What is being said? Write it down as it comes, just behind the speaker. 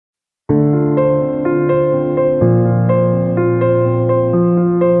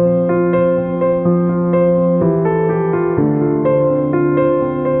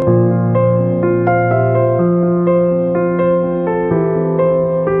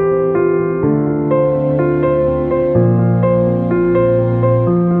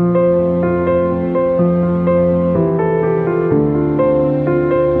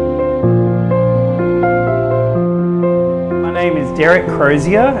Derek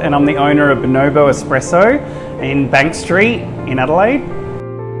Crozier and I'm the owner of Bonobo Espresso in Bank Street in Adelaide.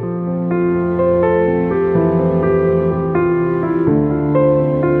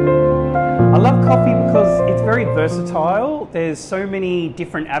 I love coffee because it's very versatile. There's so many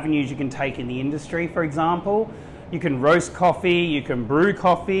different avenues you can take in the industry. For example, you can roast coffee, you can brew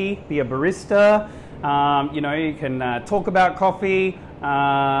coffee, be a barista, you can talk about coffee,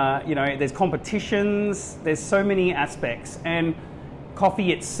 there's competitions, there's so many aspects, and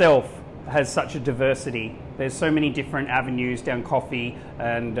coffee itself has such a diversity. There's so many different avenues down coffee,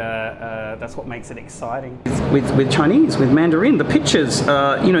 and that's what makes it exciting. With Chinese, with Mandarin, the pictures,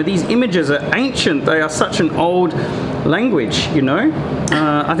 these images are ancient. They are such an old language,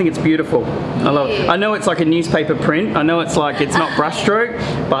 I think it's beautiful. I love it. I know it's like a newspaper print. I know it's not brushstroke,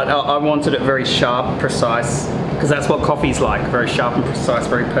 but I wanted it very sharp, precise, because that's what coffee's like, very sharp and precise,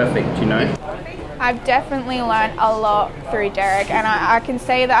 very perfect, I've definitely learned a lot through Derek, and I can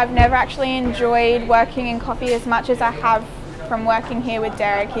say that I've never actually enjoyed working in coffee as much as I have from working here with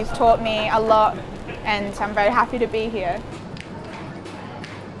Derek. He's taught me a lot, and I'm very happy to be here.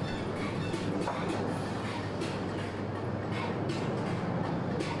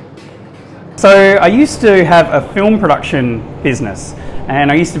 So I used to have a film production business,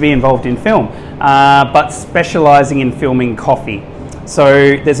 and I used to be involved in film, but specialising in filming coffee.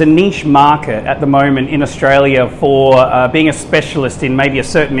 So there's a niche market at the moment in Australia for being a specialist in maybe a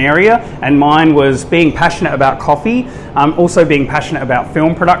certain area, and mine was being passionate about coffee, also being passionate about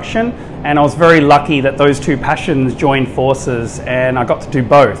film production, and I was very lucky that those two passions joined forces and I got to do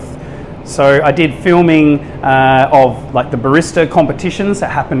both. So I did filming of like the barista competitions that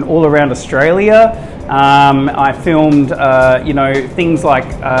happen all around Australia. I filmed, things like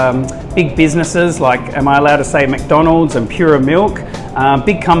big businesses like, am I allowed to say McDonald's and Pura Milk?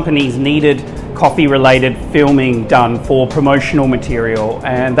 Big companies needed coffee-related filming done for promotional material,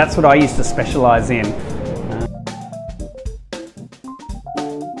 and that's what I used to specialise in.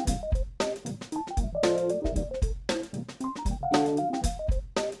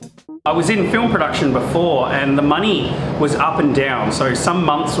 I was in film production before, and the money was up and down, so some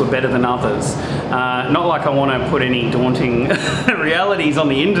months were better than others. Not like I want to put any daunting realities on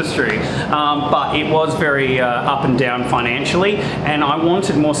the industry, but it was very up and down financially, and I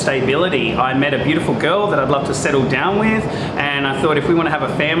wanted more stability. I met a beautiful girl that I'd love to settle down with, and I thought if we want to have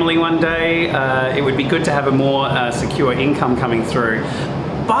a family one day, it would be good to have a more secure income coming through.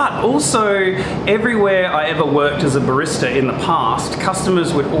 But also, everywhere I ever worked as a barista in the past,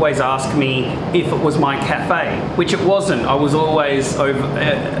 customers would always ask me if it was my cafe, which it wasn't. I was always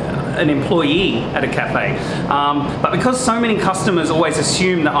an employee at a cafe. But because so many customers always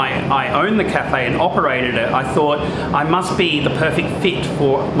assume that I own the cafe and operated it, I thought I must be the perfect fit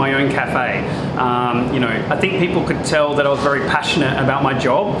for my own cafe. I think people could tell that I was very passionate about my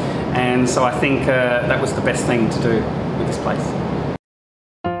job, and so I think that was the best thing to do with this place.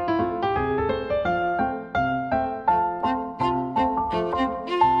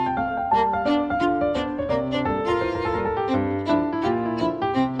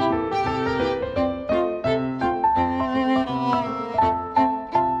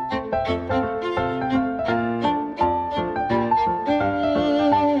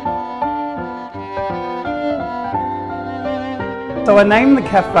 So I named the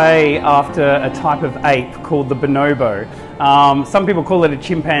cafe after a type of ape called the bonobo. Some people call it a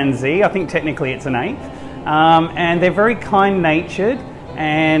chimpanzee. I think technically it's an ape. And they're very kind-natured,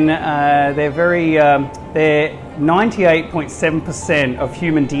 and they're 98.7% of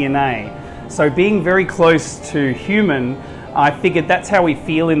human DNA. So being very close to human, I figured that's how we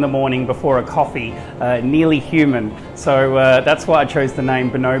feel in the morning before a coffee, nearly human. So that's why I chose the name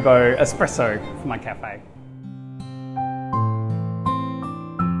Bonobo Espresso for my cafe.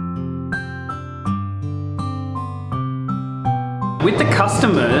 With the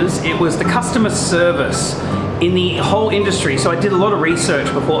customers, it was the customer service in the whole industry. So I did a lot of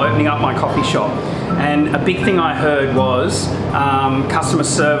research before opening up my coffee shop. And a big thing I heard was customer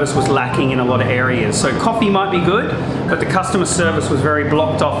service was lacking in a lot of areas. So coffee might be good, but the customer service was very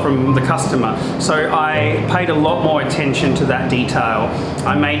blocked off from the customer. So I paid a lot more attention to that detail.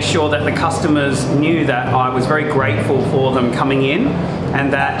 I made sure that the customers knew that I was very grateful for them coming in,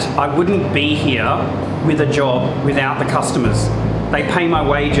 and that I wouldn't be here with a job without the customers. They pay my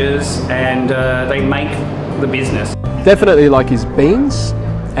wages, and they make the business. Definitely like his beans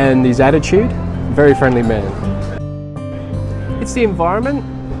and his attitude. Very friendly man. It's the environment,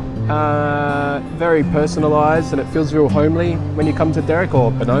 very personalised, and it feels real homely when you come to Derek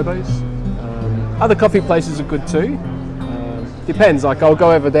or Bonobo's. Other coffee places are good too. Depends, like I'll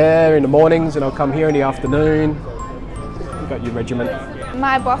go over there in the mornings and I'll come here in the afternoon. got your regiment?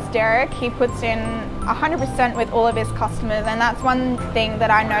 My boss Derek, he puts in 100% with all of his customers, and that's one thing that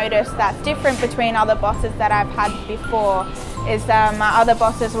I noticed that's different between other bosses that I've had before, is my other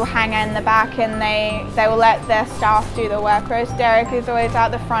bosses will hang in the back and they will let their staff do the work, whereas Derek is always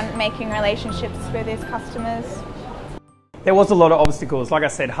out the front making relationships with his customers. There was a lot of obstacles, like I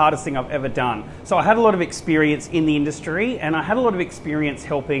said, hardest thing I've ever done. So I had a lot of experience in the industry, and I had a lot of experience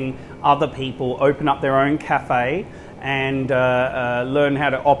helping other people open up their own cafe and learn how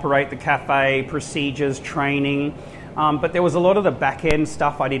to operate the cafe, procedures, training. But there was a lot of the back end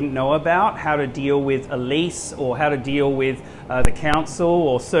stuff I didn't know about, how to deal with a lease or how to deal with the council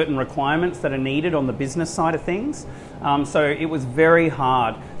or certain requirements that are needed on the business side of things. So it was very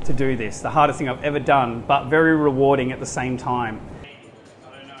hard to do this, the hardest thing I've ever done, but very rewarding at the same time.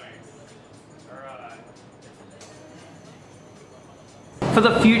 For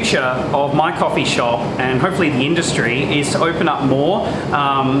the future of my coffee shop and hopefully the industry is to open up more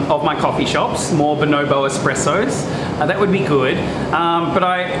of my coffee shops, more bonobo espressos. That would be good.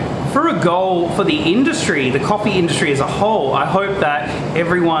 But for a goal for the industry, the coffee industry as a whole, I hope that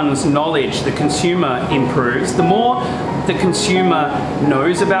everyone's knowledge, the consumer, improves. The more the consumer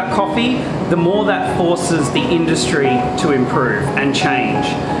knows about coffee, the more that forces the industry to improve and change.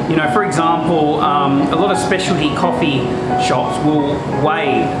 You know, for example, a lot of specialty coffee shops will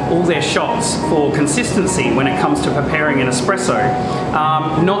weigh all their shots for consistency when it comes to preparing an espresso.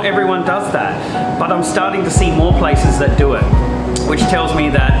 Not everyone does that, but I'm starting to see more places that do it, which tells me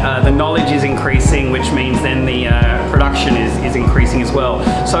that the knowledge is increasing, which means then the production is increasing as well.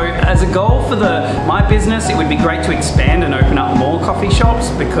 So as a goal for my business, it would be great to expand and open up more coffee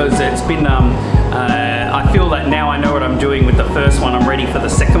shops, because it's been, I feel that now I know what I'm doing with the first one, I'm ready for the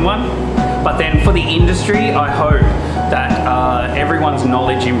second one. But then for the industry, I hope that everyone's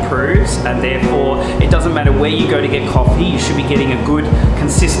knowledge improves, and therefore it doesn't matter where you go to get coffee, you should be getting a good,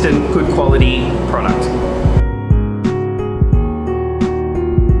 consistent, good quality product.